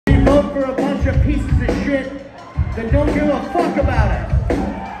that don't give a fuck about it.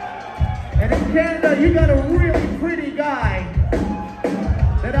 And in Canada, you got a really pretty guy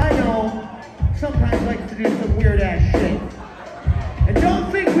that I know sometimes likes to do some weird ass shit. And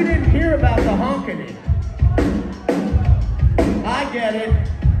don't think we didn't hear about the honking. I get it.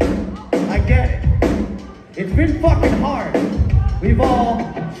 I get it. It's been fucking hard. We've all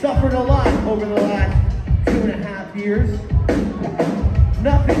suffered a lot over the last 2.5 years.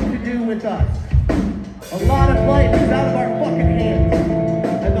 Nothing to do with us. A lot of life is out of our fucking hands.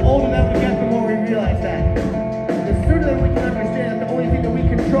 And the older that we get, the more we realize that. The sooner that we can understand that the only thing that we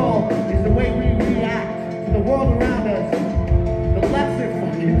control is the way we react to the world around us, the less it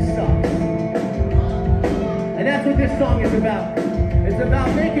fucking sucks. And that's what this song is about. It's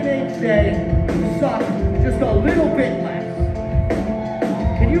about making each day suck just a little bit less.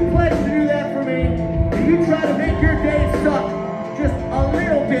 Can you pledge to do that for me? Can you try to make your day suck just a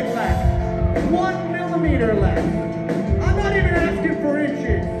little bit less? 1 millimeter less.